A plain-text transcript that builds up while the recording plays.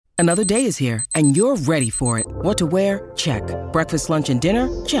Another day is here, and you're ready for it. What to wear? Check. Breakfast, lunch, and dinner?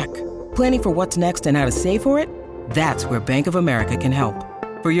 Check. Planning for what's next and how to save for it? That's where Bank of America can help.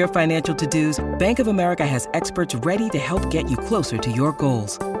 For your financial to-dos, Bank of America has experts ready to help get you closer to your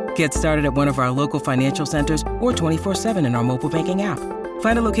goals. Get started at one of our local financial centers or 24/7 in our mobile banking app.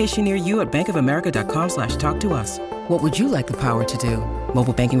 Find a location near you at bankofamerica.com/talktous. What would you like the power to do?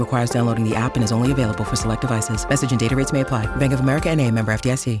 Mobile banking requires downloading the app and is only available for select devices. Message and data rates may apply. Bank of America N.A., member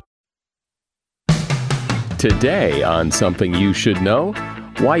FDIC. Today on Something You Should Know,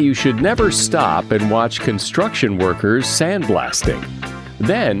 why you should never stop and watch construction workers sandblasting.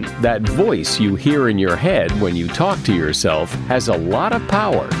 Then, that voice you hear in your head when you talk to yourself has a lot of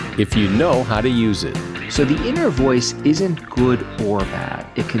power if you know how to use it. So the inner voice isn't good or bad.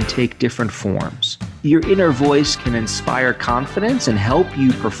 It can take different forms. Your inner voice can inspire confidence and help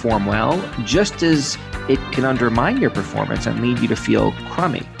you perform well, just as it can undermine your performance and lead you to feel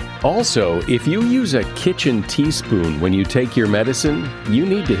crummy. Also, if you use a kitchen teaspoon when you take your medicine, you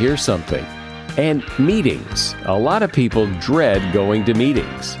need to hear something. And meetings. A lot of people dread going to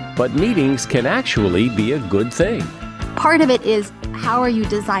meetings, but meetings can actually be a good thing. Part of it is, how are you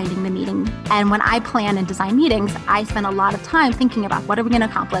designing the meeting? And when I plan and design meetings, I spend a lot of time thinking about what are we going to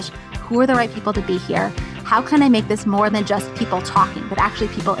accomplish? Who are the right people to be here? How can I make this more than just people talking, but actually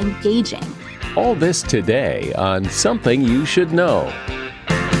people engaging? All this today on Something You Should Know.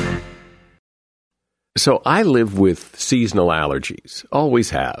 So I live with seasonal allergies,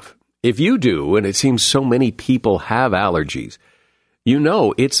 always have. If you do, and it seems so many people have allergies, you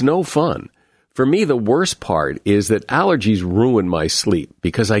know it's no fun. For me, the worst part is that allergies ruin my sleep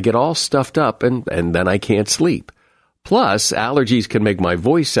because I get all stuffed up and then I can't sleep. Plus, allergies can make my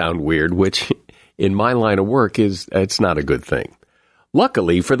voice sound weird, which in my line of work it's not a good thing.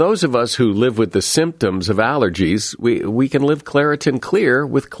 Luckily, for those of us who live with the symptoms of allergies, we can live Claritin Clear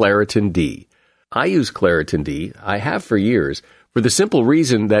with Claritin D. I use Claritin D, I have for years, for the simple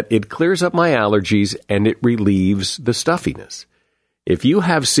reason that it clears up my allergies and it relieves the stuffiness. If you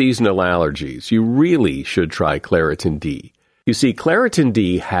have seasonal allergies, you really should try Claritin D. You see, Claritin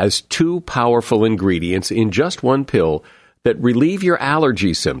D has 2 powerful ingredients in just one pill that relieve your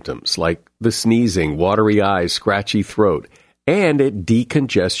allergy symptoms, like the sneezing, watery eyes, scratchy throat, and it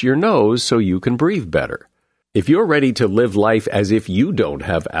decongests your nose so you can breathe better. If you're ready to live life as if you don't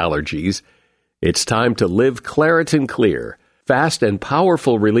have allergies, it's time to live Claritin Clear. Fast and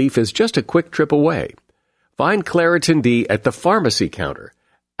powerful relief is just a quick trip away. Find Claritin D at the pharmacy counter.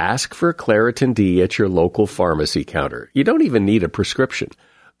 Ask for Claritin D at your local pharmacy counter. You don't even need a prescription.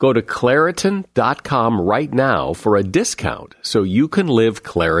 Go to Claritin.com right now for a discount so you can live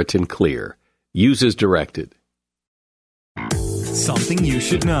Claritin Clear. Use as directed. Something you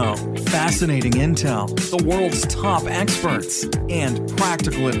should know. Fascinating intel, the world's top experts, and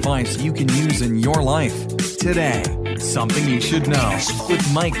practical advice you can use in your life. Today, Something You Should Know with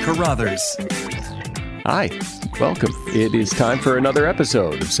Mike Carruthers. Hi, welcome. It is time for another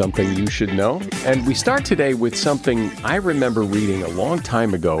episode of Something You Should Know. And we start today with something I remember reading a long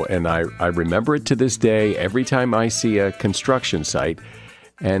time ago, and I remember it to this day every time I see a construction site.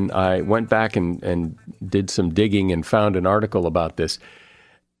 And I went back and did some digging and found an article about this.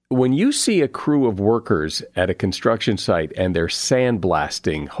 When you see a crew of workers at a construction site and they're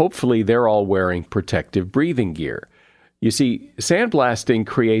sandblasting, hopefully they're all wearing protective breathing gear. You see, sandblasting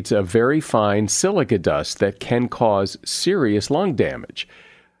creates a very fine silica dust that can cause serious lung damage.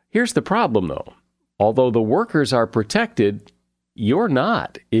 Here's the problem, though. Although the workers are protected, you're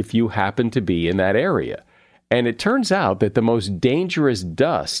not if you happen to be in that area. And it turns out that the most dangerous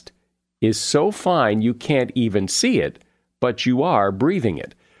dust is so fine you can't even see it, but you are breathing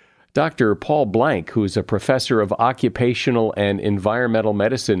it. Dr. Paul Blank, who is a professor of occupational and environmental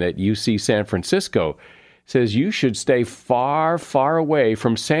medicine at UC San Francisco, says you should stay far, far away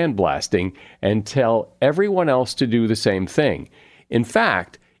from sandblasting and tell everyone else to do the same thing. In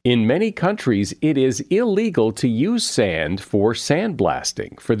fact, in many countries, it is illegal to use sand for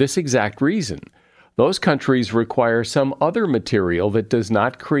sandblasting for this exact reason. Those countries require some other material that does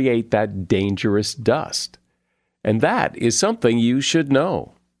not create that dangerous dust. And that is something you should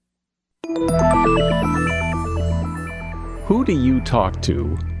know. Who do you talk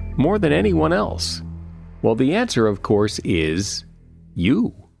to more than anyone else? Well, the answer, of course, is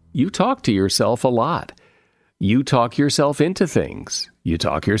you. You talk to yourself a lot. You talk yourself into things. You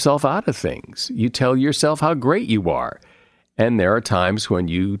talk yourself out of things. You tell yourself how great you are. And there are times when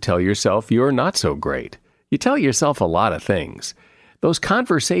you tell yourself you're not so great. You tell yourself a lot of things. Those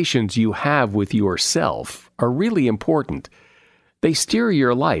conversations you have with yourself are really important. They steer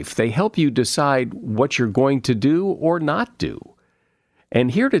your life. They help you decide what you're going to do or not do.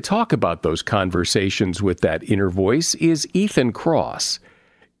 And here to talk about those conversations with that inner voice is Ethan Kross.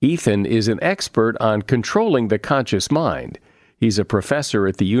 Ethan is an expert on controlling the conscious mind. He's a professor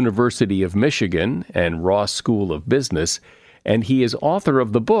at the University of Michigan and Ross School of Business, and he is author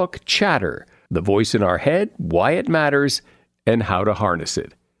of the book Chatter, The Voice in Our Head, Why It Matters, and How to Harness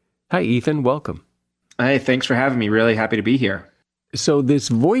It. Hi, Ethan. Welcome. Hey, thanks for having me. Really happy to be here. So this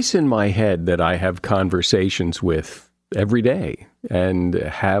voice in my head that I have conversations with every day and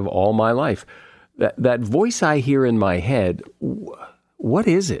have all my life, that voice I hear in my head, what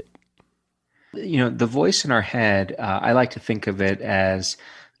is it? You know, the voice in our head, I like to think of it as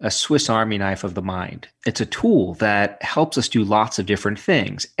a Swiss Army knife of the mind. It's a tool that helps us do lots of different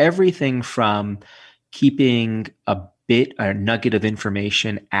things. Everything from keeping a nugget of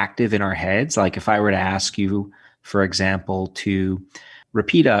information active in our heads. Like if I were to ask you, for example, to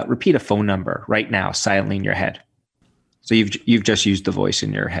repeat a phone number right now, silently in your head. So you've just used the voice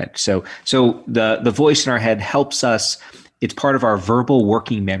in your head. So the voice in our head helps us. It's part of our verbal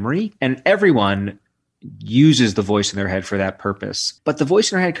working memory, and everyone uses the voice in their head for that purpose. But the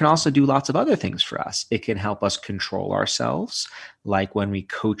voice in our head can also do lots of other things for us. It can help us control ourselves, like when we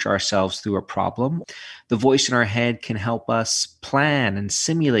coach ourselves through a problem. The voice in our head can help us plan and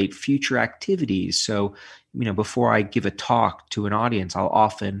simulate future activities. So, you know, before I give a talk to an audience, I'll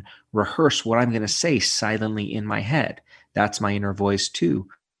often rehearse what I'm going to say silently in my head. That's my inner voice too.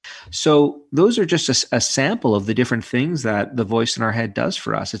 So those are just a sample of the different things that the voice in our head does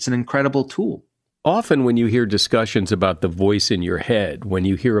for us. It's an incredible tool. Often when you hear discussions about the voice in your head, when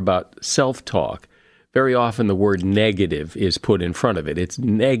you hear about self-talk, very often the word negative is put in front of it. It's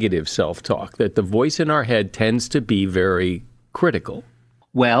negative self-talk, that the voice in our head tends to be very critical.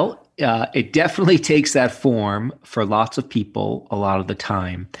 Well, it definitely takes that form for lots of people a lot of the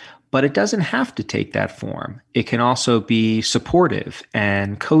time, but it doesn't have to take that form. It can also be supportive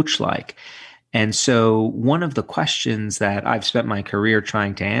and coach-like. And so one of the questions that I've spent my career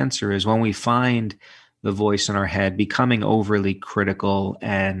trying to answer is when we find the voice in our head becoming overly critical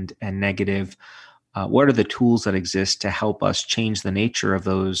and negative, what are the tools that exist to help us change the nature of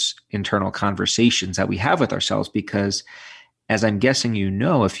those internal conversations that we have with ourselves? Because as I'm guessing you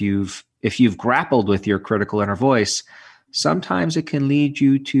know, if you've grappled with your critical inner voice, sometimes it can lead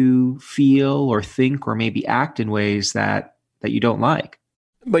you to feel or think or maybe act in ways that you don't like.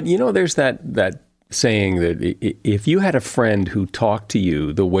 But you know, there's that saying that if you had a friend who talked to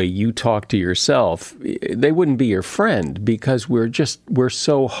you the way you talk to yourself, they wouldn't be your friend, because we're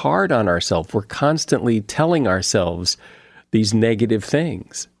so hard on ourselves. We're constantly telling ourselves these negative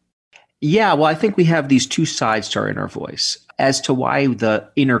things. Yeah, well, I think we have these two sides to our inner voice. As to why the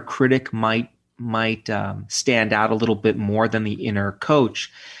inner critic might stand out a little bit more than the inner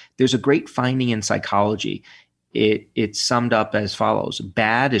coach, there's a great finding in psychology. It's summed up as follows: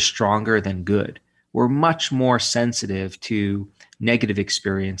 bad is stronger than good. We're much more sensitive to negative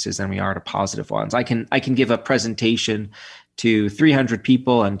experiences than we are to positive ones. I can give a presentation to 300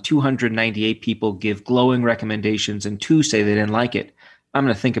 people and 298 people give glowing recommendations and 2 say they didn't like it. I'm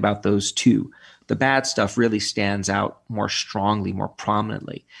going to think about those 2. The bad stuff really stands out more strongly, more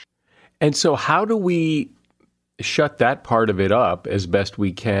prominently. And so how do we shut that part of it up as best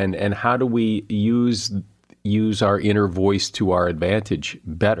we can, and how do we use our inner voice to our advantage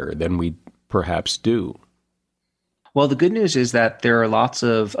better than we perhaps do? Well, the good news is that there are lots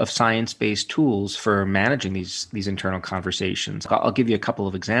of science-based tools for managing these internal conversations. I'll give you a couple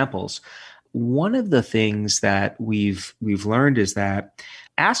of examples. One of the things that we've learned is that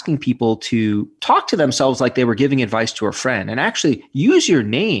asking people to talk to themselves like they were giving advice to a friend, and actually use your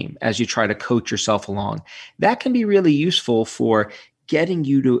name as you try to coach yourself along, that can be really useful for getting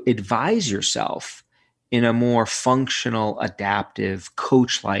you to advise yourself in a more functional, adaptive,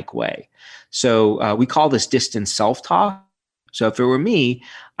 coach-like way. So we call this distant self-talk. So if it were me,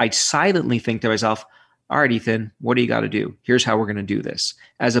 I'd silently think to myself, all right, Ethan, what do you got to do? Here's how we're going to do this,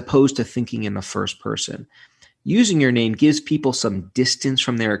 as opposed to thinking in the first person. Using your name gives people some distance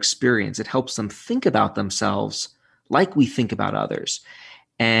from their experience. It helps them think about themselves like we think about others.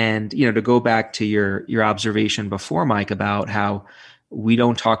 And, you know, to go back to your observation before, Mike, about how we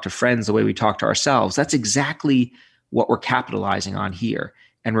don't talk to friends the way we talk to ourselves, that's exactly what we're capitalizing on here.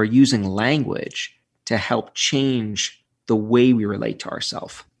 And we're using language to help change the way we relate to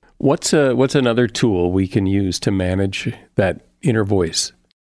ourselves. What's another tool we can use to manage that inner voice?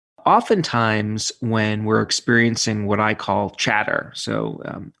 Oftentimes when we're experiencing what I call chatter,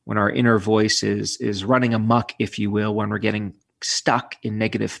 so when our inner voice is running amok, if you will, when we're getting stuck in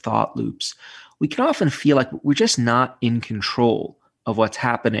negative thought loops, we can often feel like we're just not in control of what's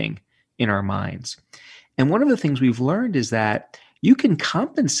happening in our minds. And one of the things we've learned is that you can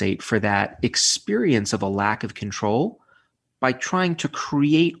compensate for that experience of a lack of control by trying to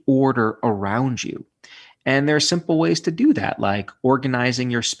create order around you. And there are simple ways to do that, like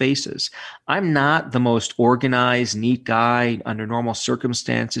organizing your spaces. I'm not the most organized, neat guy under normal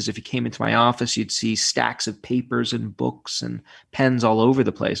circumstances. If you came into my office, you'd see stacks of papers and books and pens all over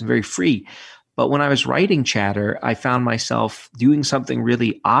the place. I'm very free. But when I was writing Chatter, I found myself doing something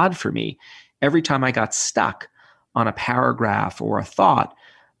really odd for me. Every time I got stuck on a paragraph or a thought,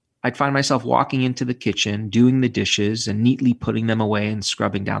 I'd find myself walking into the kitchen, doing the dishes, and neatly putting them away and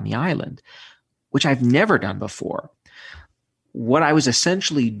scrubbing down the island, which I've never done before. What I was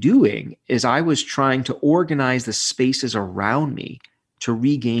essentially doing is I was trying to organize the spaces around me to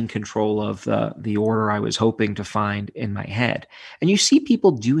regain control of the order I was hoping to find in my head. And you see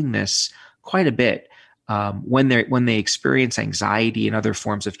people doing this quite a bit. When they experience anxiety and other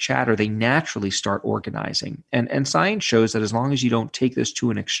forms of chatter, they naturally start organizing. And science shows that as long as you don't take this to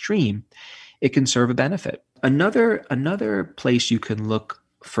an extreme, it can serve a benefit. Another place you can look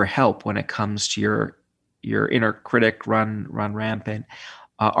for help when it comes to your inner critic run rampant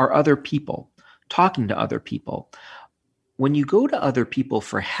are other people, talking to other people. When you go to other people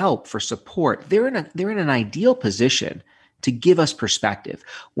for help, for support, they're in an ideal position to give us perspective.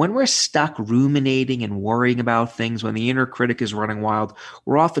 When we're stuck ruminating and worrying about things, when the inner critic is running wild,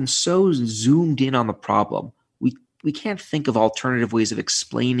 we're often so zoomed in on the problem. We can't think of alternative ways of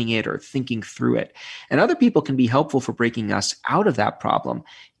explaining it or thinking through it. And other people can be helpful for breaking us out of that problem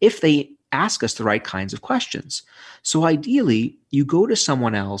if they ask us the right kinds of questions. So ideally, you go to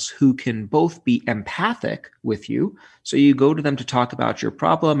someone else who can both be empathic with you. So you go to them to talk about your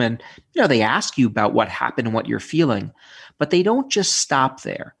problem, and they ask you about what happened and what you're feeling, but they don't just stop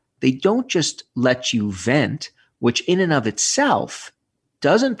there. They don't just let you vent, which in and of itself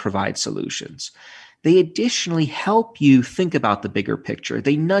doesn't provide solutions. They additionally help you think about the bigger picture.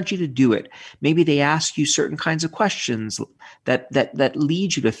 They nudge you to do it. Maybe they ask you certain kinds of questions that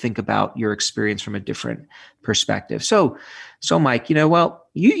lead you to think about your experience from a different perspective. So Mike,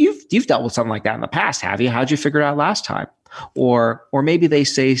 you've dealt with something like that in the past, have you? How'd you figure it out last time? Or maybe they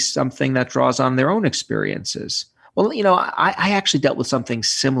say something that draws on their own experiences. Well, I actually dealt with something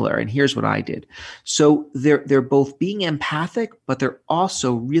similar, and here's what I did. So they're both being empathic, but they're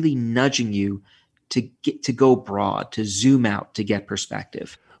also really nudging you to go broad, to zoom out, to get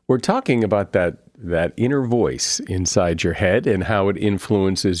perspective. We're talking about that inner voice inside your head and how it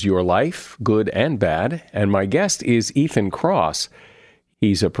influences your life, good and bad. And my guest is Ethan Kross.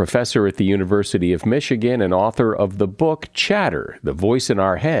 He's a professor at the University of Michigan and author of the book Chatter, The Voice in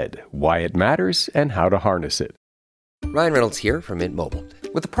Our Head, Why It Matters and How to Harness It. Ryan Reynolds here from Mint Mobile.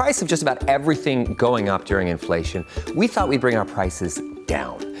 With the price of just about everything going up during inflation, we thought we'd bring our prices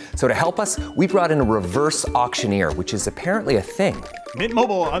down. So to help us, we brought in a reverse auctioneer, which is apparently a thing. Mint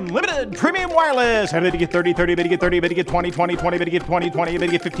Mobile Unlimited Premium Wireless. How to get 30, 30, how to get 30, how to get 20, 20, 20, how to get 20, 20, how to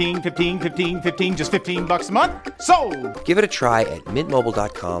get 15, 15, 15, 15, just $15 a month? Sold! Give it a try at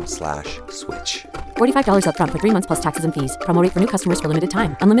mintmobile.com/switch. $45 up front for 3 months plus taxes and fees. Promo rate for new customers for limited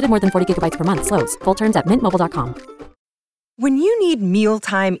time. Unlimited more than 40 gigabytes per month. Slows full terms at mintmobile.com. When you need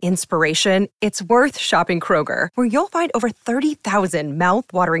mealtime inspiration, it's worth shopping Kroger, where you'll find over 30,000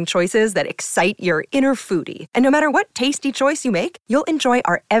 mouth-watering choices that excite your inner foodie. And no matter what tasty choice you make, you'll enjoy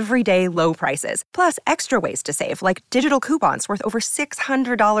our everyday low prices, plus extra ways to save, like digital coupons worth over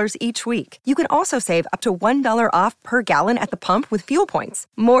 $600 each week. You can also save up to $1 off per gallon at the pump with fuel points.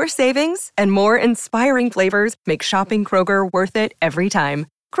 More savings and more inspiring flavors make shopping Kroger worth it every time.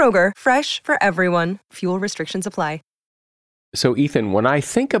 Kroger, fresh for everyone. Fuel restrictions apply. So, Ethan, when I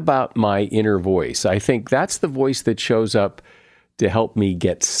think about my inner voice, I think that's the voice that shows up to help me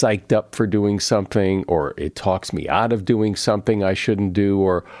get psyched up for doing something, or it talks me out of doing something I shouldn't do,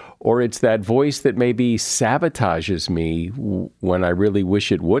 or it's that voice that maybe sabotages me when I really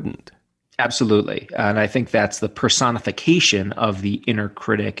wish it wouldn't. Absolutely. And I think that's the personification of the inner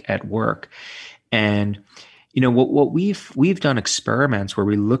critic at work. And, what we've done experiments where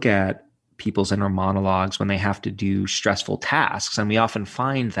we look at people's inner monologues when they have to do stressful tasks. And we often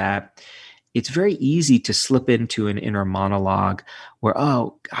find that it's very easy to slip into an inner monologue where,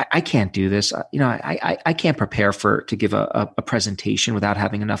 I can't do this. I can't prepare to give a presentation without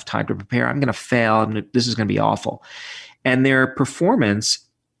having enough time to prepare. I'm going to fail. This is going to be awful. And their performance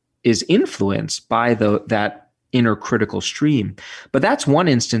is influenced by that inner critical stream. But that's one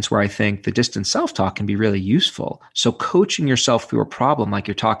instance where I think the distant self-talk can be really useful. So coaching yourself through a problem like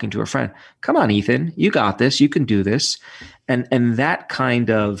you're talking to a friend. Come on, Ethan, you got this. You can do this. And that kind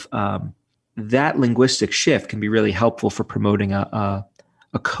of that linguistic shift can be really helpful for promoting a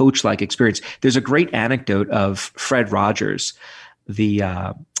coach-like experience. There's a great anecdote of Fred Rogers. the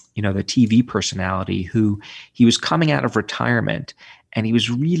TV personality who he was coming out of retirement and he was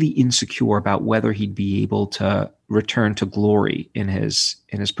really insecure about whether he'd be able to return to glory in his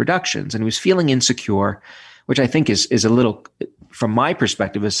productions. And he was feeling insecure, which I think is a little, from my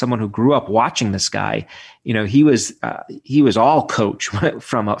perspective, as someone who grew up watching this guy, he was all coach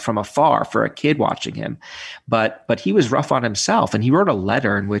from afar for a kid watching him, but he was rough on himself. And he wrote a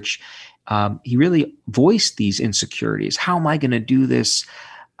letter in which he really voiced these insecurities. How am I going to do this?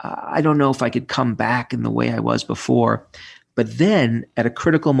 I don't know if I could come back in the way I was before. But then at a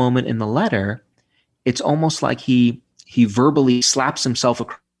critical moment in the letter, it's almost like he verbally slaps himself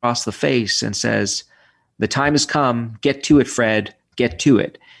across the face and says, "The time has come, get to it, Fred, get to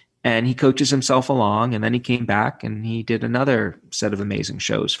it." And he coaches himself along, and then he came back and he did another set of amazing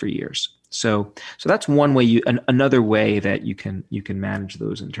shows for years. So that's one way another way that you can manage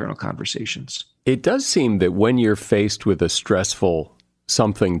those internal conversations. It does seem that when you're faced with a stressful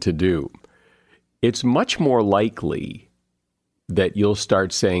something to do, it's much more likely that you'll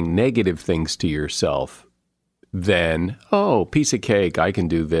start saying negative things to yourself than, "Oh, piece of cake, I can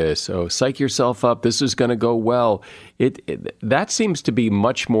do this. Oh, psych yourself up, this is going to go well." That seems to be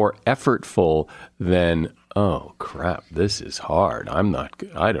much more effortful than, "Oh, crap, this is hard.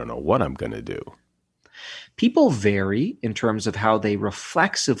 I don't know what I'm going to do." People vary in terms of how they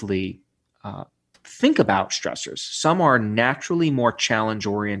reflexively think about stressors. Some are naturally more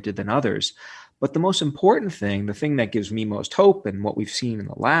challenge-oriented than others. But the most important thing, the thing that gives me most hope and what we've seen in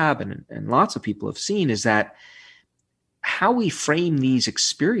the lab and lots of people have seen, is that how we frame these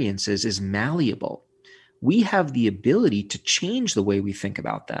experiences is malleable. We have the ability to change the way we think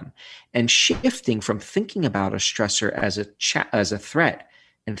about them, and shifting from thinking about a stressor as a threat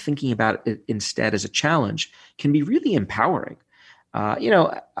and thinking about it instead as a challenge can be really empowering. I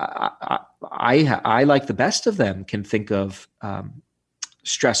like the best of them can think of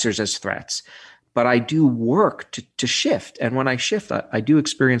stressors as threats, but I do work to shift. And when I shift, I do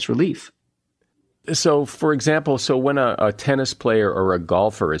experience relief. So, for example, when a tennis player or a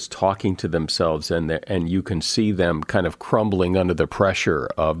golfer is talking to themselves and you can see them kind of crumbling under the pressure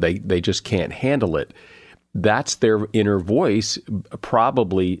of they just can't handle it, that's their inner voice,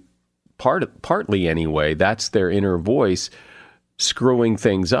 probably partly anyway, that's their inner voice screwing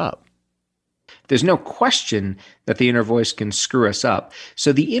things up. There's no question that the inner voice can screw us up.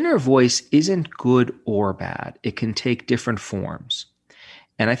 So the inner voice isn't good or bad. It can take different forms.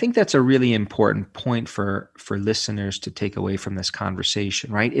 And I think that's a really important point for listeners to take away from this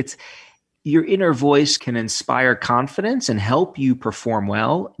conversation, right? It's your inner voice can inspire confidence and help you perform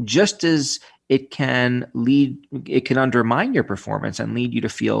well, just as it can undermine your performance and lead you to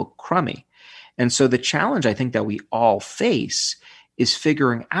feel crummy. And so the challenge I think that we all face is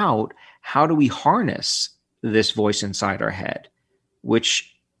figuring out, how do we harness this voice inside our head,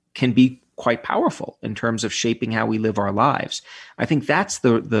 which can be quite powerful in terms of shaping how we live our lives? I think that's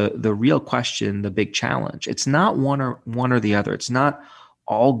the real question, the big challenge. It's not one or the other. It's not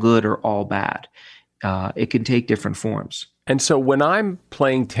all good or all bad. It can take different forms. And so when I'm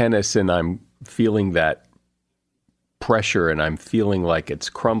playing tennis and I'm feeling that pressure and I'm feeling like it's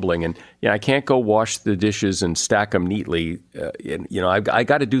crumbling, and I can't go wash the dishes and stack them neatly. I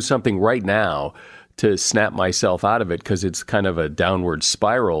got to do something right now to snap myself out of it because it's kind of a downward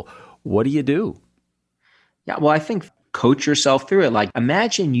spiral. What do you do? Yeah, well, I think coach yourself through it. Like,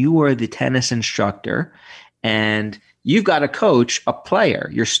 imagine you are the tennis instructor and you've got to coach a player,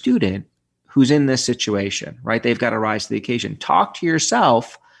 your student, who's in this situation, right? They've got to rise to the occasion. Talk to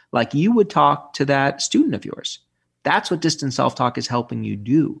yourself like you would talk to that student of yours. That's what distant self-talk is helping you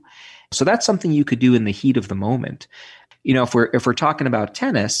do. So that's something you could do in the heat of the moment. If we're talking about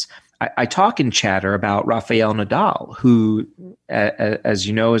tennis, I talk in chatter about Rafael Nadal, who, as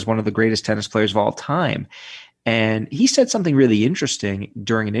you know, is one of the greatest tennis players of all time. And he said something really interesting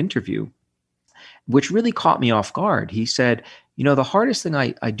during an interview, which really caught me off guard. He said, the hardest thing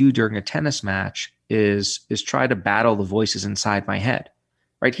I do during a tennis match is try to battle the voices inside my head.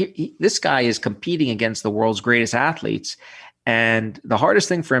 Right? This guy is competing against the world's greatest athletes. And the hardest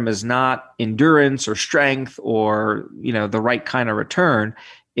thing for him is not endurance or strength or, the right kind of return.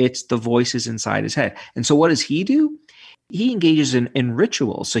 It's the voices inside his head. And so what does he do? He engages in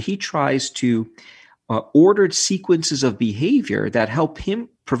rituals. So he tries to ordered sequences of behavior that help him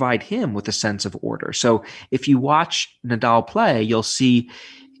provide him with a sense of order. So if you watch Nadal play, you'll see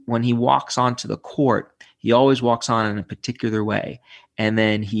when he walks onto the court, he always walks on in a particular way. And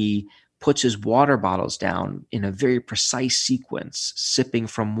then he puts his water bottles down in a very precise sequence, sipping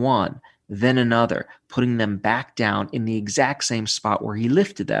from one, then another, putting them back down in the exact same spot where he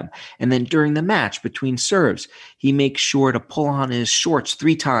lifted them. And then during the match between serves, he makes sure to pull on his shorts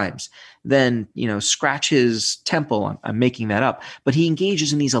 3 times, then, scratch his temple. I'm making that up. But he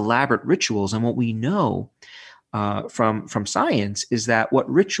engages in these elaborate rituals. And what we know from science is that what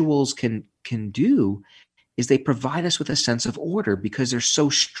rituals can do is they provide us with a sense of order because they're so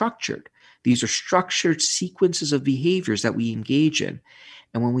structured. These are structured sequences of behaviors that we engage in.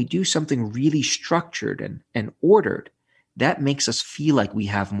 And when we do something really structured and ordered, that makes us feel like we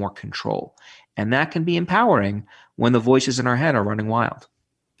have more control. And that can be empowering when the voices in our head are running wild.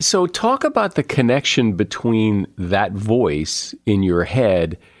 So talk about the connection between that voice in your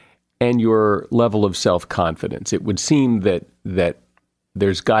head and your level of self-confidence. It would seem that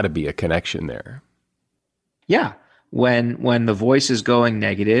there's got to be a connection there. Yeah. When the voice is going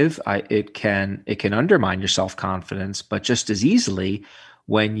negative, it can undermine your self-confidence, but just as easily,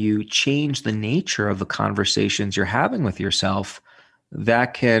 when you change the nature of the conversations you're having with yourself,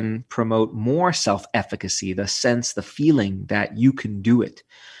 that can promote more self-efficacy, the sense, the feeling that you can do it.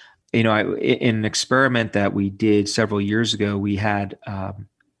 In an experiment that we did several years ago, we had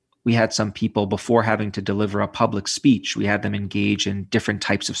some people, before having to deliver a public speech, we had them engage in different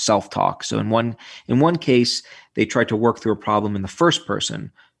types of self-talk. So in one case, they tried to work through a problem in the first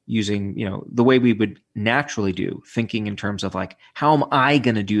person using, the way we would naturally do, thinking in terms of like, how am I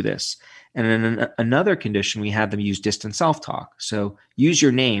going to do this? And in another condition, we had them use distant self-talk. So use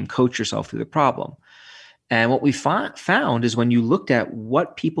your name, coach yourself through the problem. And what we found is when you looked at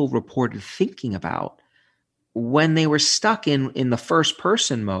what people reported thinking about, when they were stuck in the first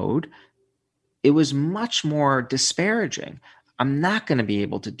person mode, it was much more disparaging. I'm not going to be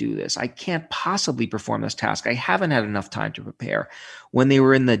able to do this. I can't possibly perform this task. I haven't had enough time to prepare. When they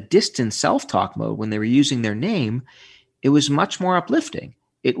were in the distant self-talk mode, when they were using their name, it was much more uplifting.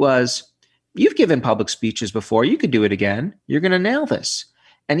 It was, you've given public speeches before. You could do it again. You're going to nail this.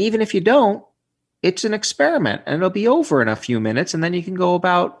 And even if you don't, it's an experiment and it'll be over in a few minutes and then you can go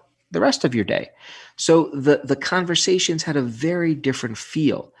about the rest of your day. So the conversations had a very different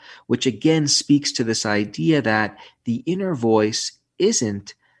feel, which again speaks to this idea that the inner voice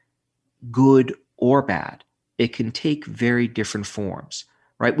isn't good or bad. It can take very different forms,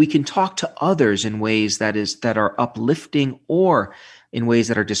 right? We can talk to others in ways that are uplifting or in ways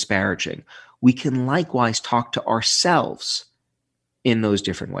that are disparaging. We can likewise talk to ourselves in those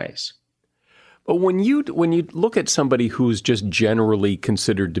different ways. But when you look at somebody who's just generally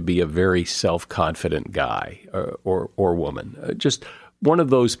considered to be a very self-confident guy or woman, just one of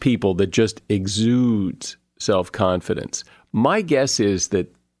those people that just exudes self-confidence, my guess is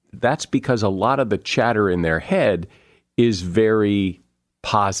that that's because a lot of the chatter in their head is very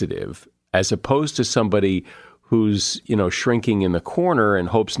positive, as opposed to somebody who's, shrinking in the corner and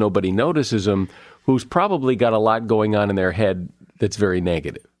hopes nobody notices them, who's probably got a lot going on in their head that's very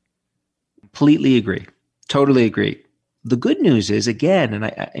negative. Completely agree. Totally agree. The good news is, again,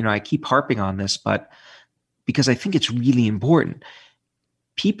 and I keep harping on this, but because I think it's really important,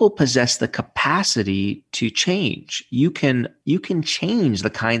 people possess the capacity to change. You can change the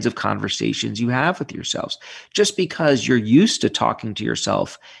kinds of conversations you have with yourselves. Just because you're used to talking to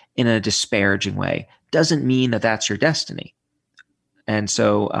yourself in a disparaging way doesn't mean that that's your destiny. And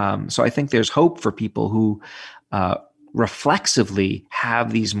so I think there's hope for people who reflexively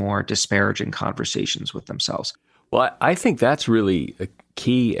have these more disparaging conversations with themselves. Well, I think that's really a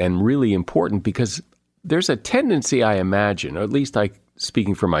key and really important, because there's a tendency, I imagine, or at least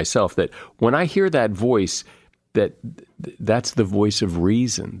speaking for myself, that when I hear that voice, that's the voice of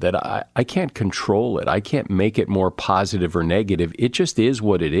reason, that I can't control it. I can't make it more positive or negative. It just is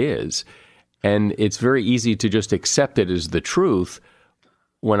what it is. And it's very easy to just accept it as the truth,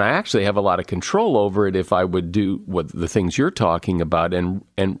 when I actually have a lot of control over it if I would do what the things you're talking about and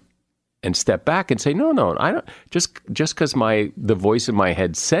step back and say, no, I don't, just because the voice in my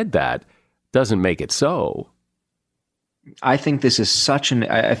head said that doesn't make it so. I think this is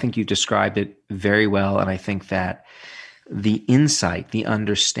I think you described it very well. And I think that the insight, the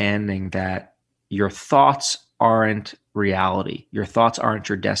understanding that your thoughts aren't reality, your thoughts aren't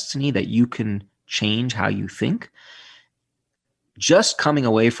your destiny, that you can change how you think. Just coming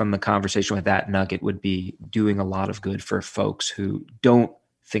away from the conversation with that nugget would be doing a lot of good for folks who don't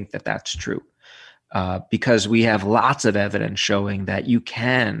think that that's true. Because we have lots of evidence showing that you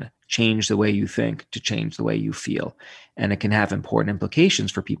can change the way you think to change the way you feel. And it can have important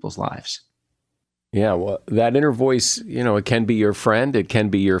implications for people's lives. Yeah, well, that inner voice, it can be your friend, it can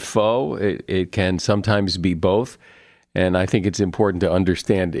be your foe, it can sometimes be both. And I think it's important to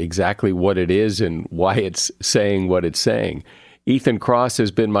understand exactly what it is and why it's saying what it's saying. Ethan Kross has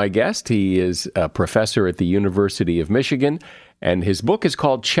been my guest. He is a professor at the University of Michigan, and his book is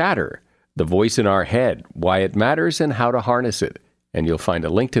called Chatter, The Voice in Our Head, Why It Matters and How to Harness It. And you'll find a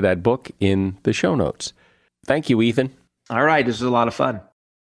link to that book in the show notes. Thank you, Ethan. All right, this was a lot of fun.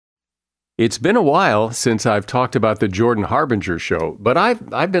 It's been a while since I've talked about the Jordan Harbinger Show, but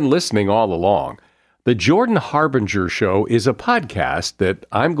I've been listening all along. The Jordan Harbinger Show is a podcast that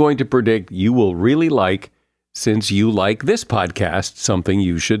I'm going to predict you will really like, since you like this podcast, Something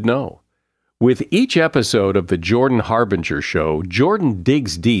You Should Know. With each episode of the Jordan Harbinger Show, Jordan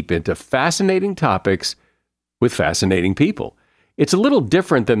digs deep into fascinating topics with fascinating people. It's a little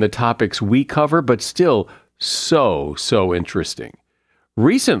different than the topics we cover, but still so interesting.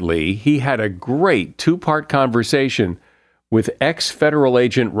 Recently, he had a great two-part conversation with ex-federal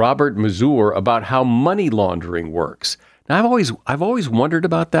agent Robert Mazur about how money laundering works. Now, I've always wondered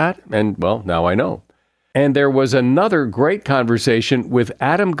about that, and well, now I know. And there was another great conversation with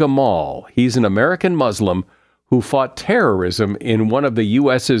Adam Gamal. He's an American Muslim who fought terrorism in one of the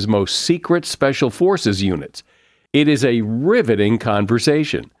U.S.'s most secret special forces units. It is a riveting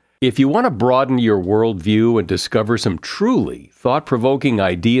conversation. If you want to broaden your worldview and discover some truly thought-provoking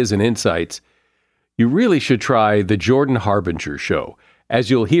ideas and insights, you really should try The Jordan Harbinger Show. As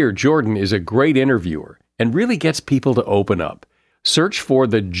you'll hear, Jordan is a great interviewer and really gets people to open up. Search for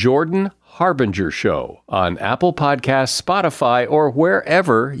The Jordan Harbinger Show on Apple Podcasts, Spotify, or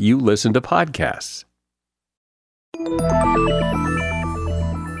wherever you listen to podcasts.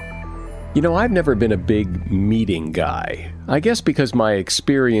 You know, I've never been a big meeting guy. I guess because my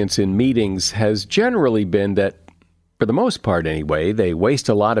experience in meetings has generally been that, for the most part anyway, they waste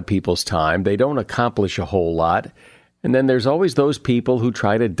a lot of people's time, they don't accomplish a whole lot, and then there's always those people who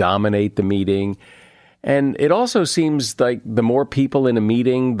try to dominate the meeting. And it also seems like the more people in a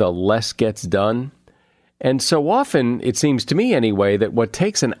meeting, the less gets done. And so often, it seems to me anyway, that what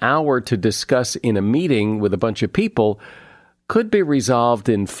takes an hour to discuss in a meeting with a bunch of people could be resolved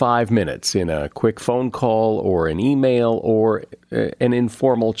in 5 minutes in a quick phone call or an email or an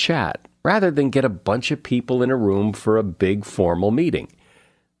informal chat, rather than get a bunch of people in a room for a big formal meeting.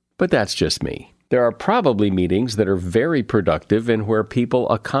 But that's just me. There are probably meetings that are very productive and where people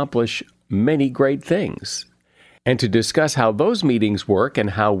accomplish many great things. And to discuss how those meetings work and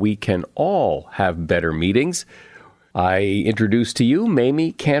how we can all have better meetings, I introduce to you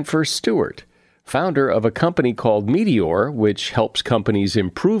Mamie Kanfer Stewart, founder of a company called Meteor, which helps companies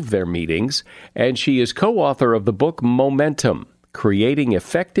improve their meetings, and she is co-author of the book Momentum, Creating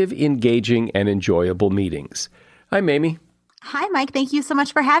Effective, Engaging, and Enjoyable Meetings. Hi, Mamie. Hi, Mike. Thank you so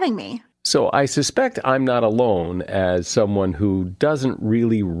much for having me. So I suspect I'm not alone as someone who doesn't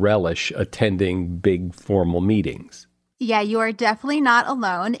really relish attending big formal meetings. Yeah, you are definitely not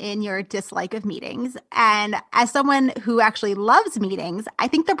alone in your dislike of meetings. And as someone who actually loves meetings, I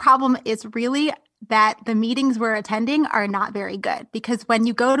think the problem is really that the meetings we're attending are not very good. Because when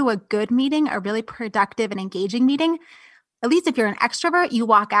you go to a good meeting, a really productive and engaging meeting, at least if you're an extrovert, you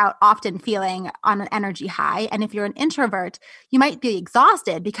walk out often feeling on an energy high. And if you're an introvert, you might be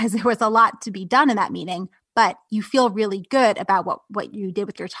exhausted because there was a lot to be done in that meeting, but you feel really good about what you did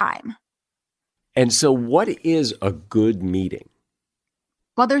with your time. And so what is a good meeting?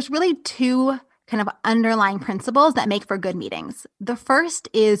 Well, there's really two kind of underlying principles that make for good meetings. The first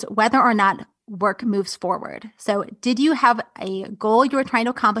is whether or not work moves forward. So did you have a goal you were trying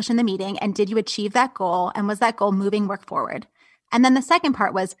to accomplish in the meeting, and did you achieve that goal, and was that goal moving work forward? And then the second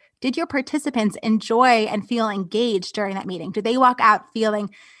part was, did your participants enjoy and feel engaged during that meeting? Did they walk out feeling,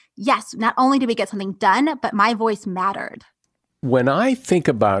 yes, not only did we get something done, but my voice mattered? When I think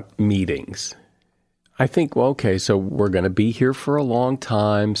about meetings, I think, well, okay, so we're going to be here for a long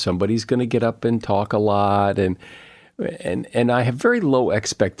time. Somebody's going to get up and talk a lot, and I have very low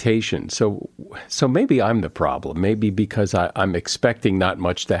expectations. So maybe I'm the problem. Maybe because I'm expecting not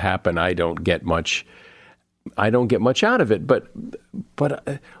much to happen, I don't get much out of it.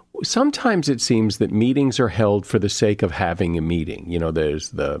 But sometimes it seems that meetings are held for the sake of having a meeting. You know, there's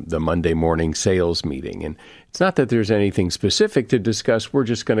the Monday morning sales meeting, and it's not that there's anything specific to discuss. We're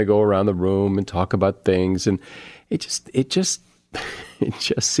just going to go around the room and talk about things, and it just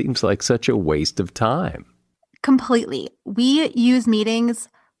seems like such a waste of time. Completely. We use meetings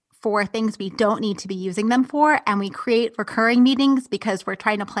for things we don't need to be using them for, and we create recurring meetings because we're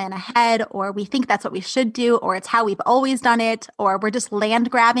trying to plan ahead, or we think that's what we should do, or it's how we've always done it, or we're just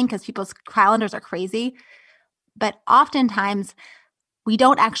land grabbing because people's calendars are crazy. But oftentimes, we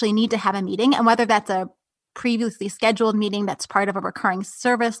don't actually need to have a meeting, and whether that's a previously scheduled meeting that's part of a recurring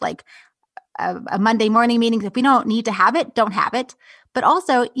service, like a Monday morning meeting, if we don't need to have it, don't have it. But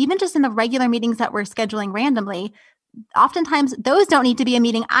also, even just in the regular meetings that we're scheduling randomly, oftentimes those don't need to be a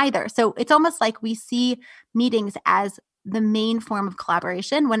meeting either. So it's almost like we see meetings as the main form of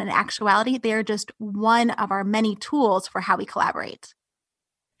collaboration, when in actuality, they're just one of our many tools for how we collaborate.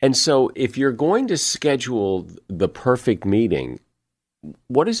 And so if you're going to schedule the perfect meeting,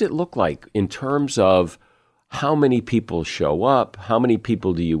 what does it look like in terms of how many people show up? How many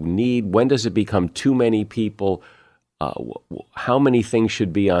people do you need? When does it become too many people? How many things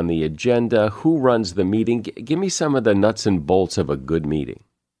should be on the agenda? Who runs the meeting? Give me some of the nuts and bolts of a good meeting.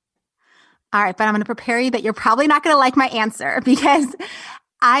 All right, but I'm going to prepare you that you're probably not going to like my answer, because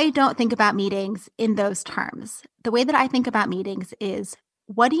I don't think about meetings in those terms. The way that I think about meetings is,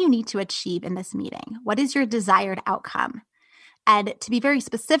 what do you need to achieve in this meeting? What is your desired outcome? And to be very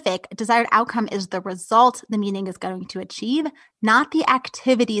specific, desired outcome is the result the meeting is going to achieve, not the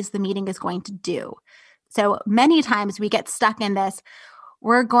activities the meeting is going to do. So many times we get stuck in this,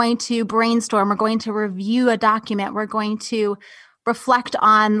 we're going to brainstorm, we're going to review a document, we're going to reflect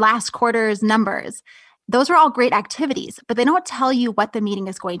on last quarter's numbers. Those are all great activities, but they don't tell you what the meeting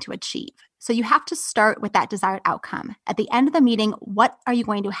is going to achieve. So you have to start with that desired outcome. At the end of the meeting, what are you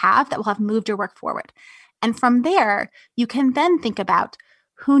going to have that will have moved your work forward? And from there, you can then think about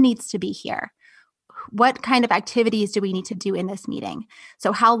who needs to be here. What kind of activities do we need to do in this meeting?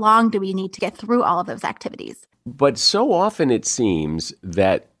 So how long do we need to get through all of those activities? But so often it seems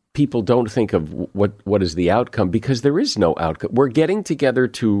that people don't think of what is the outcome, because there is no outcome. We're getting together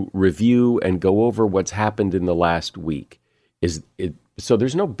to review and go over what's happened in the last week. So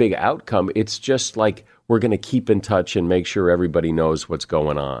there's no big outcome. It's just like we're going to keep in touch and make sure everybody knows what's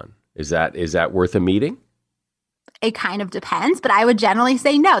going on. Is that worth a meeting? It kind of depends, but I would generally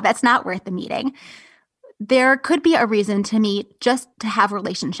say no, that's not worth the meeting. There could be a reason to meet just to have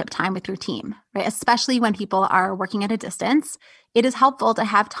relationship time with your team, right? Especially when people are working at a distance. It is helpful to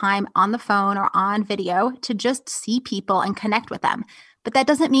have time on the phone or on video to just see people and connect with them. But that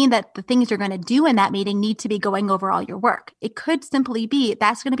doesn't mean that the things you're going to do in that meeting need to be going over all your work. It could simply be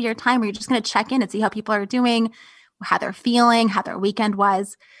that's going to be your time where you're just going to check in and see how people are doing, how they're feeling, how their weekend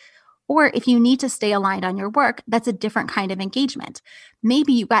was. Or if you need to stay aligned on your work, that's a different kind of engagement.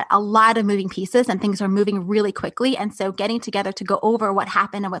 Maybe you've got a lot of moving pieces and things are moving really quickly. And so getting together to go over what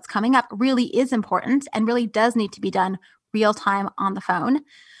happened and what's coming up really is important and really does need to be done real time on the phone.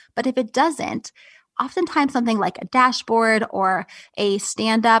 But if it doesn't, oftentimes something like a dashboard or a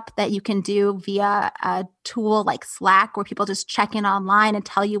stand-up that you can do via a tool like Slack, where people just check in online and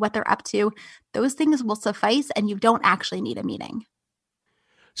tell you what they're up to, those things will suffice and you don't actually need a meeting.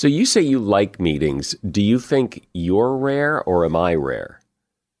 So you say you like meetings. Do you think you're rare or am I rare?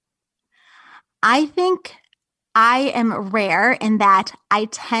 I think I am rare in that I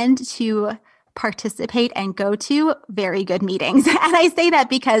tend to participate and go to very good meetings. And I say that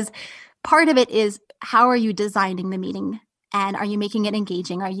because part of it is, how are you designing the meeting? And are you making it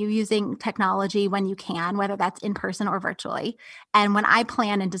engaging? Are you using technology when you can, whether that's in person or virtually? And when I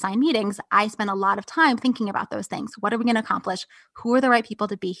plan and design meetings, I spend a lot of time thinking about those things. What are we going to accomplish? Who are the right people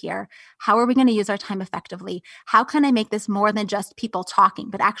to be here? How are we going to use our time effectively? How can I make this more than just people talking,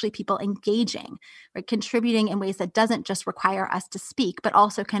 but actually people engaging, right? Contributing in ways that doesn't just require us to speak, but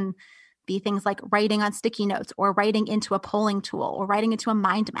also can be things like writing on sticky notes or writing into a polling tool or writing into a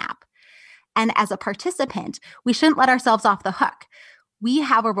mind map. And as a participant, we shouldn't let ourselves off the hook. We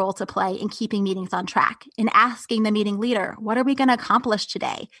have a role to play in keeping meetings on track, in asking the meeting leader, what are we going to accomplish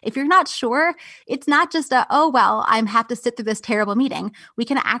today? If you're not sure, it's not just I have to sit through this terrible meeting. We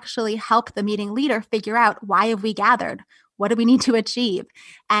can actually help the meeting leader figure out, why have we gathered? What do we need to achieve?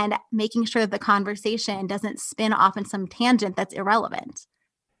 And making sure that the conversation doesn't spin off in some tangent that's irrelevant.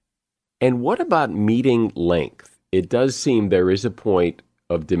 And what about meeting length? It does seem there is a point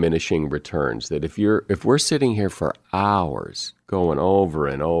of diminishing returns, that if we're sitting here for hours going over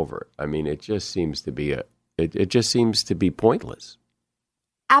and over, I mean, it just seems to be pointless.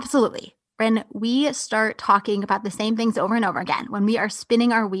 Absolutely. When we start talking about the same things over and over again, when we are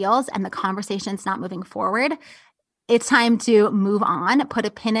spinning our wheels and the conversation's not moving forward, it's time to move on, put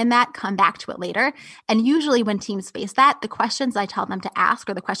a pin in that, come back to it later. And usually when teams face that, the questions I tell them to ask,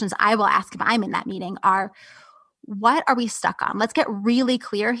 or the questions I will ask if I'm in that meeting, are, what are we stuck on? Let's get really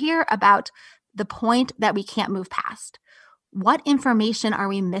clear here about the point that we can't move past. What information are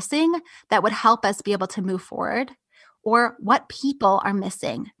we missing that would help us be able to move forward? Or what people are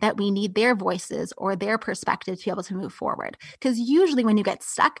missing that we need their voices or their perspective to be able to move forward? Because usually when you get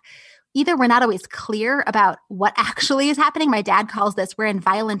stuck, either we're not always clear about what actually is happening. My dad calls this, we're in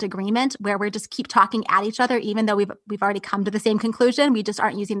violent agreement, where we just keep talking at each other, even though we've already come to the same conclusion. We just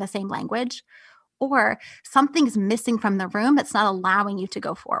aren't using the same language. or something's missing from the room that's not allowing you to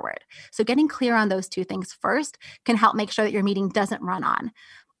go forward. So getting clear on those two things first can help make sure that your meeting doesn't run on.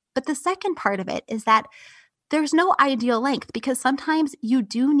 But the second part of it is that there's no ideal length, because sometimes you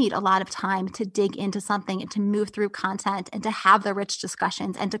do need a lot of time to dig into something and to move through content and to have the rich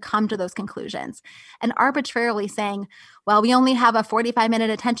discussions and to come to those conclusions. And arbitrarily saying, well, we only have a 45-minute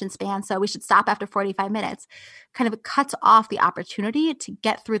attention span, so we should stop after 45 minutes, kind of cuts off the opportunity to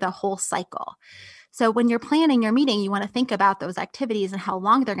get through the whole cycle. So when you're planning your meeting, you want to think about those activities and how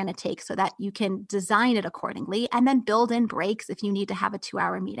long they're going to take so that you can design it accordingly, and then build in breaks if you need to have a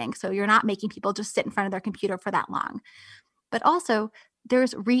 2-hour meeting. So you're not making people just sit in front of their computer for that long. But also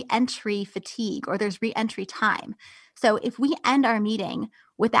there's re-entry fatigue, or there's re-entry time. So if we end our meeting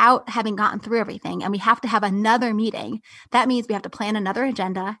without having gotten through everything and we have to have another meeting, that means we have to plan another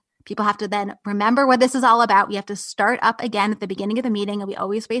agenda. People have to then remember what this is all about. We have to start up again at the beginning of the meeting, and we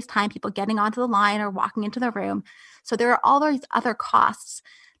always waste time people getting onto the line or walking into the room. So there are all those other costs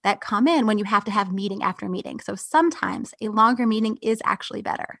that come in when you have to have meeting after meeting. So sometimes a longer meeting is actually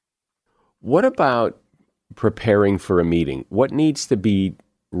better. What about preparing for a meeting? What needs to be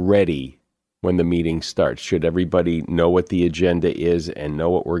ready when the meeting starts? Should everybody know what the agenda is and know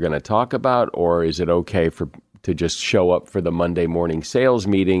what we're going to talk about? Or is it okay to just show up for the Monday morning sales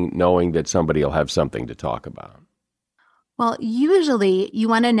meeting knowing that somebody will have something to talk about? Well, usually you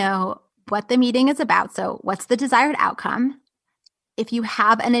want to know what the meeting is about. So what's the desired outcome? If you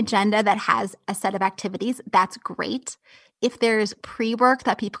have an agenda that has a set of activities, that's great. If there's pre-work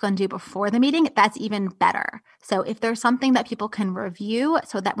that people can do before the meeting, that's even better. So if there's something that people can review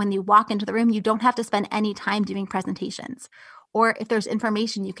so that when you walk into the room, you don't have to spend any time doing presentations. Or if there's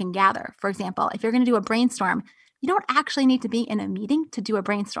information you can gather. For example, if you're going to do a brainstorm, you don't actually need to be in a meeting to do a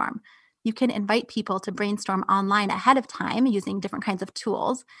brainstorm. You can invite people to brainstorm online ahead of time using different kinds of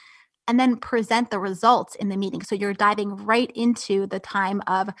tools, and then present the results in the meeting. So you're diving right into the time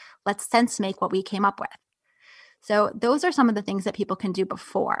of let's sense make what we came up with. So those are some of the things that people can do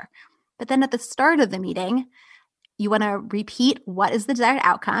before. But then at the start of the meeting, you want to repeat what is the desired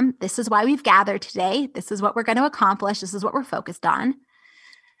outcome. This is why we've gathered today. This is what we're going to accomplish. This is what we're focused on.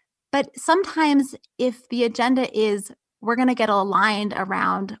 But sometimes if the agenda is we're going to get aligned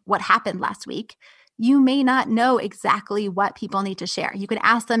around what happened last week, you may not know exactly what people need to share. You can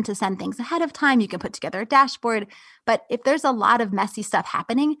ask them to send things ahead of time. You can put together a dashboard. But if there's a lot of messy stuff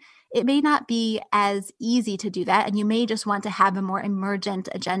happening, it may not be as easy to do that. And you may just want to have a more emergent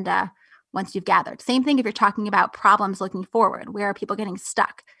agenda once you've gathered. Same thing if you're talking about problems looking forward. Where are people getting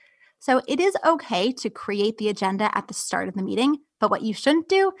stuck? So it is okay to create the agenda at the start of the meeting. But what you shouldn't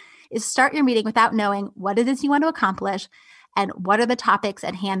do is start your meeting without knowing what it is you want to accomplish and what are the topics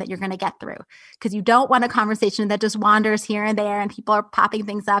at hand that you're going to get through. Because you don't want a conversation that just wanders here and there and people are popping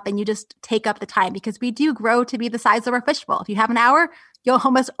things up and you just take up the time, because we do grow to be the size of our fishbowl. If you have an hour, you'll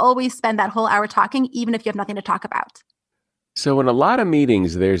almost always spend that whole hour talking, even if you have nothing to talk about. So in a lot of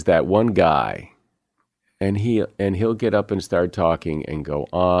meetings, there's that one guy, and he'll get up and start talking and go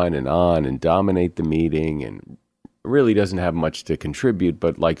on and dominate the meeting and really doesn't have much to contribute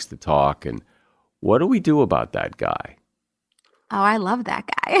but likes to talk. And what do we do about that guy? Oh, I love that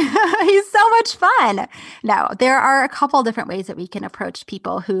guy. He's so much fun. No, there are a couple different ways that we can approach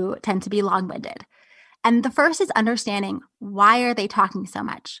people who tend to be long-winded. And the first is understanding, why are they talking so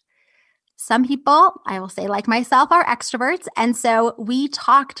much? Some people, I will say like myself, are extroverts. And so we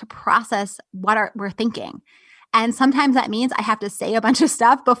talk to process what we're thinking. And sometimes that means I have to say a bunch of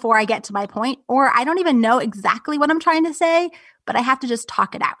stuff before I get to my point, or I don't even know exactly what I'm trying to say, but I have to just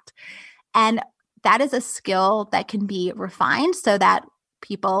talk it out. And that is a skill that can be refined so that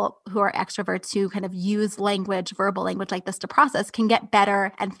people who are extroverts who kind of use language, verbal language like this to process can get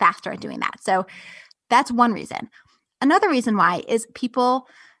better and faster at doing that. So that's one reason. Another reason why is people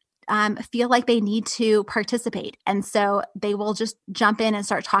feel like they need to participate. And so they will just jump in and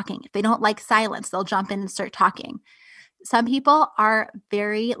start talking. If they don't like silence, they'll jump in and start talking. Some people are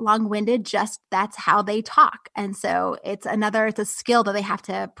very long-winded, just that's how they talk. And so it's a skill that they have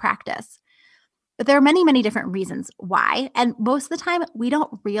to practice. But there are many, many different reasons why. And most of the time, we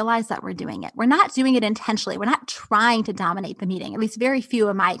don't realize that we're doing it. We're not doing it intentionally. We're not trying to dominate the meeting. At least very few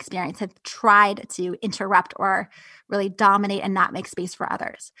in my experience have tried to interrupt or really dominate and not make space for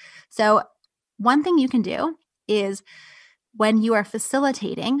others. So one thing you can do is when you are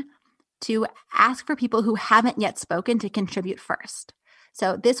facilitating to ask for people who haven't yet spoken to contribute first.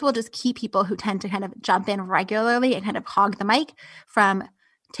 So this will just keep people who tend to kind of jump in regularly and kind of hog the mic from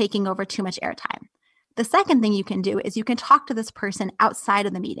taking over too much airtime. The second thing you can do is you can talk to this person outside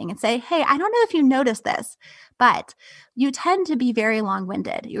of the meeting and say, hey, I don't know if you noticed this, but you tend to be very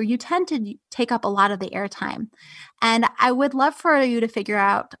long-winded, or you tend to take up a lot of the airtime. And I would love for you to figure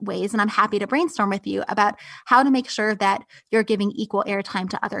out ways, and I'm happy to brainstorm with you about how to make sure that you're giving equal airtime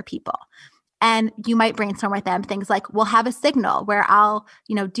to other people. And you might brainstorm with them things like, we'll have a signal where I'll,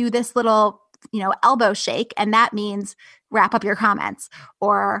 do this little, elbow shake, and that means wrap up your comments.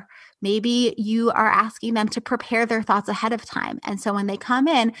 Or maybe you are asking them to prepare their thoughts ahead of time. And so when they come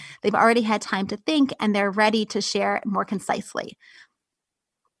in, they've already had time to think and they're ready to share more concisely.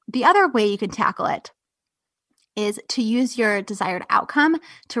 The other way you can tackle it is to use your desired outcome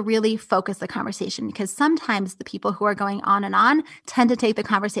to really focus the conversation, because sometimes the people who are going on and on tend to take the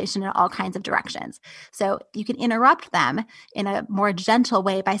conversation in all kinds of directions. So you can interrupt them in a more gentle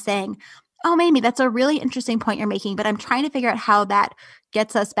way by saying, oh, Mamie, that's a really interesting point you're making, but I'm trying to figure out how that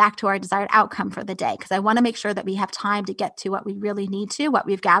gets us back to our desired outcome for the day, because I want to make sure that we have time to get to what we really need to, what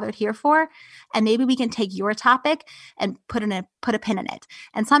we've gathered here for. And maybe we can take your topic and put a pin in it.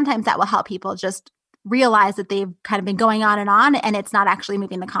 And sometimes that will help people just realize that they've kind of been going on and it's not actually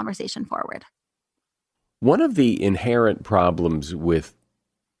moving the conversation forward. One of the inherent problems with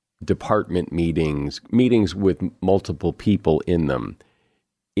department meetings with multiple people in them,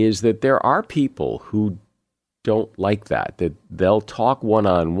 is that there are people who don't like that they'll talk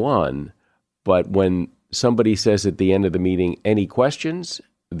one-on-one, but when somebody says at the end of the meeting, any questions,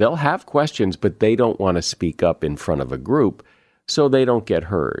 they'll have questions, but they don't want to speak up in front of a group, so they don't get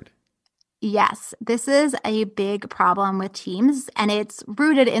heard. Yes, this is a big problem with teams, and it's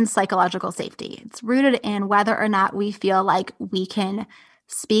rooted in psychological safety. It's rooted in whether or not we feel like we can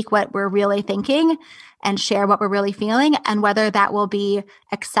speak what we're really thinking and share what we're really feeling, and whether that will be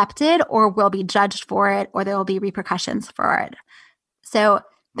accepted or will be judged for it, or there will be repercussions for it. So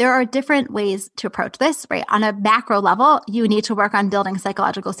there are different ways to approach this, right? On a macro level, you need to work on building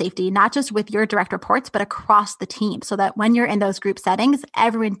psychological safety, not just with your direct reports, but across the team, so that when you're in those group settings,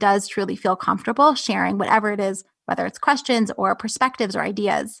 everyone does truly feel comfortable sharing whatever it is, whether it's questions or perspectives or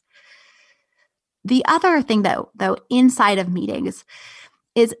ideas. The other thing, though, inside of meetings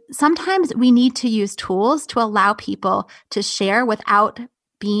is sometimes we need to use tools to allow people to share without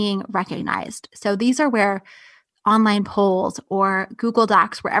being recognized. So these are where online polls or Google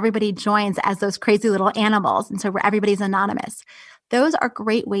Docs, where everybody joins as those crazy little animals, and so where everybody's anonymous. Those are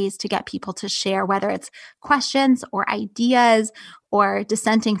great ways to get people to share, whether it's questions or ideas or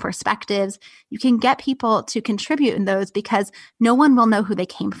dissenting perspectives. You can get people to contribute in those because no one will know who they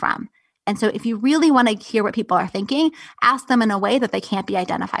came from. And so if you really want to hear what people are thinking, ask them in a way that they can't be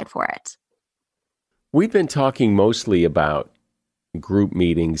identified for it. We've been talking mostly about group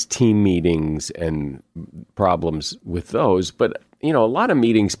meetings, team meetings, and problems with those. But, a lot of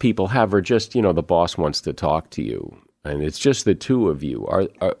meetings people have are just, the boss wants to talk to you, and it's just the two of you.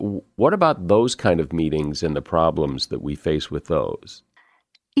 What about those kind of meetings and the problems that we face with those?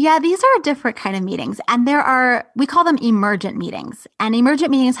 Yeah, these are a different kind of meetings, and we call them emergent meetings. And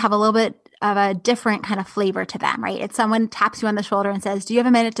emergent meetings have a little bit of a different kind of flavor to them, right? It's someone taps you on the shoulder and says, do you have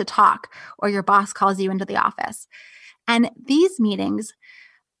a minute to talk? Or your boss calls you into the office. And these meetings,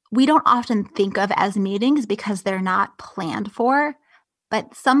 we don't often think of as meetings because they're not planned for.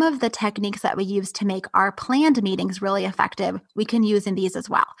 But some of the techniques that we use to make our planned meetings really effective, we can use in these as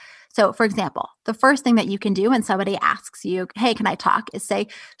well. So, for example, the first thing that you can do when somebody asks you, hey, can I talk, is say,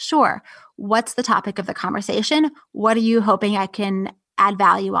 sure, what's the topic of the conversation? What are you hoping I can add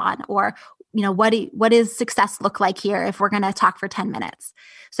value on? Or, what does success look like here if we're going to talk for 10 minutes?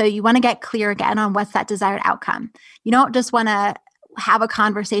 So you want to get clear again on what's that desired outcome. You don't just want to have a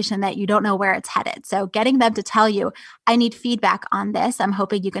conversation that you don't know where it's headed. So getting them to tell you, I need feedback on this. I'm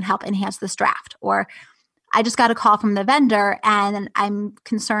hoping you can help enhance this draft. Or I just got a call from the vendor and I'm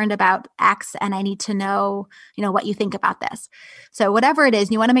concerned about X and I need to know, what you think about this. So whatever it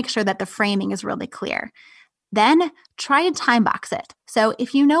is, you want to make sure that the framing is really clear. Then try and time box it. So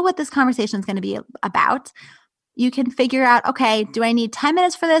if you know what this conversation is going to be about, you can figure out, okay, do I need 10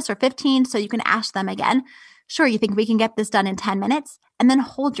 minutes for this or 15? So you can ask them again. Sure, you think we can get this done in 10 minutes? And then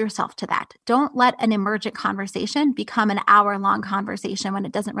hold yourself to that. Don't let an emergent conversation become an hour-long conversation when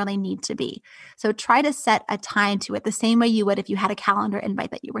it doesn't really need to be. So try to set a time to it the same way you would if you had a calendar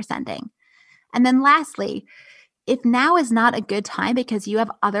invite that you were sending. And then lastly, if now is not a good time because you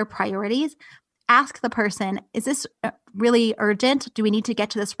have other priorities, ask the person, is this really urgent? Do we need to get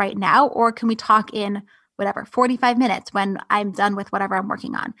to this right now? Or can we talk in 45 minutes when I'm done with whatever I'm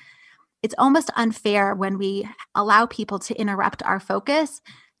working on? It's almost unfair when we allow people to interrupt our focus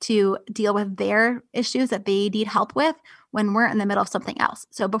to deal with their issues that they need help with when we're in the middle of something else.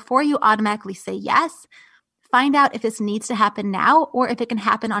 So before you automatically say yes, find out if this needs to happen now or if it can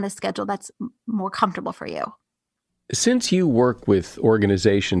happen on a schedule that's more comfortable for you. Since you work with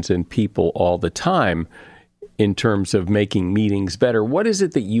organizations and people all the time in terms of making meetings better, what is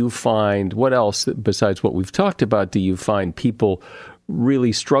it that you find, what else besides what we've talked about, do you find people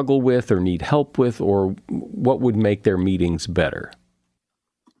really struggle with or need help with, or what would make their meetings better?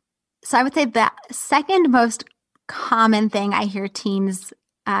 So I would say the second most common thing I hear teams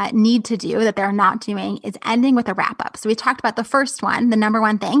need to do that they're not doing is ending with a wrap-up. So we talked about the first one. The number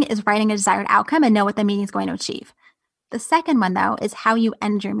one thing is writing a desired outcome and know what the meeting is going to achieve. The second one, though, is how you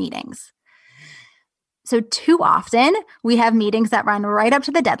end your meetings. So too often we have meetings that run right up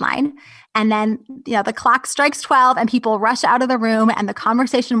to the deadline, and then the clock strikes 12 and people rush out of the room and the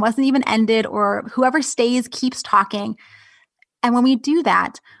conversation wasn't even ended, or whoever stays keeps talking. And when we do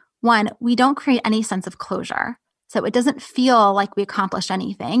that, one, we don't create any sense of closure. So it doesn't feel like we accomplished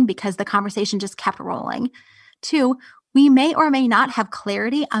anything because the conversation just kept rolling. Two, we may or may not have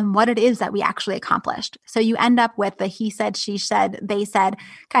clarity on what it is that we actually accomplished. So you end up with the he said, she said, they said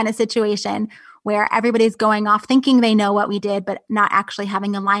kind of situation where everybody's going off thinking they know what we did, but not actually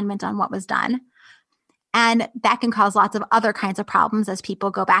having alignment on what was done. And that can cause lots of other kinds of problems as people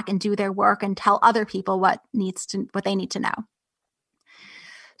go back and do their work and tell other people what they need to know.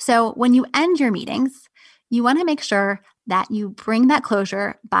 So when you end your meetings, you want to make sure that you bring that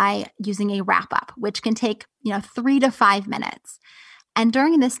closure by using a wrap-up, which can take 3 to 5 minutes. And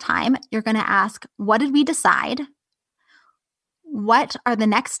during this time, you're going to ask, what did we decide? What are the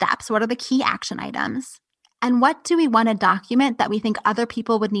next steps? What are the key action items? And what do we want to document that we think other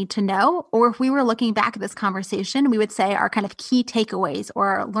people would need to know? Or if we were looking back at this conversation, we would say our kind of key takeaways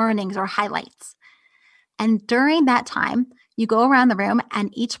or learnings or highlights. And during that time, you go around the room and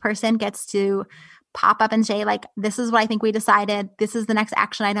each person gets to pop up and say, like, this is what I think we decided. This is the next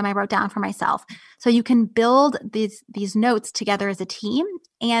action item I wrote down for myself. So you can build these notes together as a team,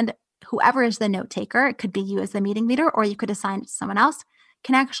 and whoever is the note taker, it could be you as the meeting leader, or you could assign someone else,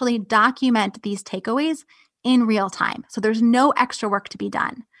 can actually document these takeaways in real time. So there's no extra work to be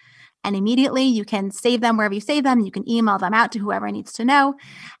done. And immediately you can save them wherever you save them. You can email them out to whoever needs to know.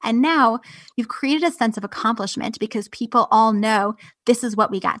 And now you've created a sense of accomplishment because people all know this is what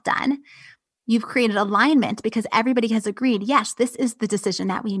we got done. You've created alignment because everybody has agreed, yes, this is the decision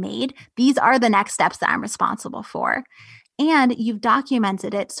that we made. These are the next steps that I'm responsible for. And you've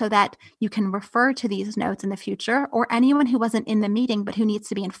documented it so that you can refer to these notes in the future, or anyone who wasn't in the meeting but who needs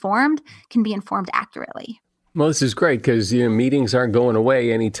to be informed can be informed accurately. Well, this is great because meetings aren't going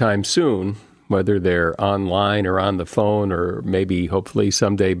away anytime soon, whether they're online or on the phone or maybe hopefully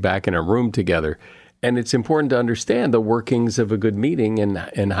someday back in a room together. And it's important to understand the workings of a good meeting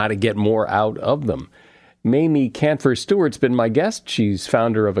and how to get more out of them. Mamie Kanfer-Stewart's been my guest. She's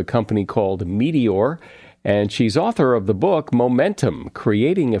founder of a company called Meteor, and she's author of the book Momentum: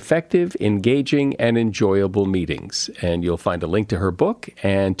 Creating Effective, Engaging, and Enjoyable Meetings. And you'll find a link to her book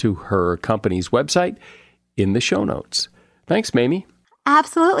and to her company's website in the show notes. Thanks, Mamie.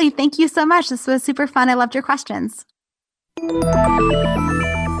 Absolutely. Thank you so much. This was super fun. I loved your questions.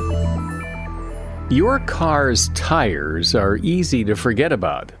 Your car's tires are easy to forget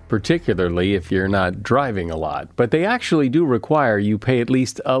about, particularly if you're not driving a lot, but they actually do require you pay at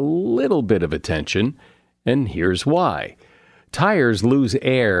least a little bit of attention, and here's why. Tires lose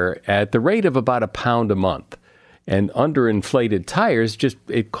air at the rate of about 1 pound a month, and underinflated tires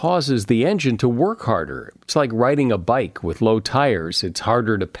it causes the engine to work harder. It's like riding a bike with low tires. It's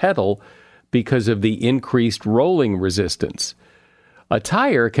harder to pedal because of the increased rolling resistance. A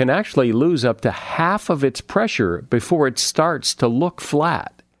tire can actually lose up to half of its pressure before it starts to look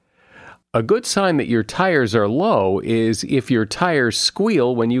flat. A good sign that your tires are low is if your tires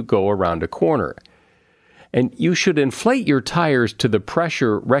squeal when you go around a corner. And you should inflate your tires to the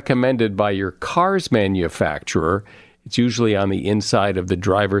pressure recommended by your car's manufacturer. It's usually on the inside of the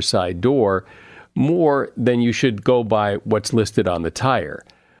driver's side door, more than you should go by what's listed on the tire.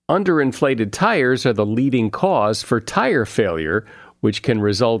 Underinflated tires are the leading cause for tire failure, which can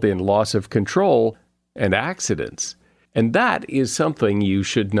result in loss of control and accidents. And that is something you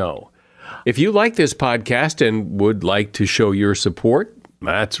should know. If you like this podcast and would like to show your support,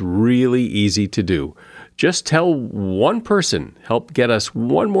 that's really easy to do. Just tell one person, help get us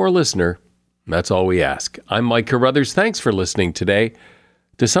one more listener. That's all we ask. I'm Mike Carruthers. Thanks for listening today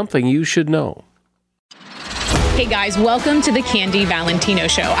to Something You Should Know. Hey guys, welcome to the Candy Valentino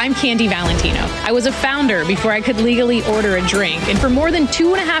Show. I'm Candy Valentino. I was a founder before I could legally order a drink, and for more than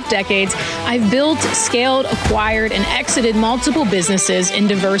 2.5 decades, I've built, scaled, acquired, and exited multiple businesses in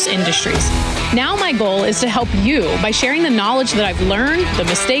diverse industries. Now my goal is to help you by sharing the knowledge that I've learned, the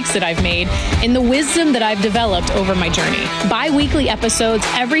mistakes that I've made, and the wisdom that I've developed over my journey. Bi-weekly episodes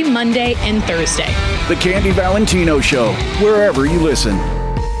every Monday and Thursday. The Candy Valentino Show, wherever you listen.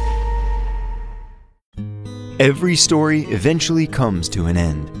 Every story eventually comes to an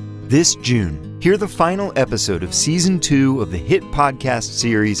end. This June, hear the final episode of Season 2 of the hit podcast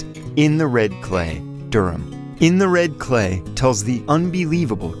series In the Red Clay, Durham. In the Red Clay tells the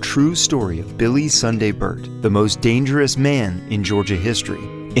unbelievable true story of Billy Sunday Birt, the most dangerous man in Georgia history.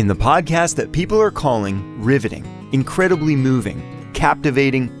 In the podcast that people are calling riveting, incredibly moving,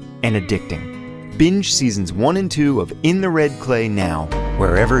 captivating, and addicting. Binge Seasons 1 and 2 of In the Red Clay now,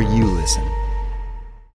 wherever you listen.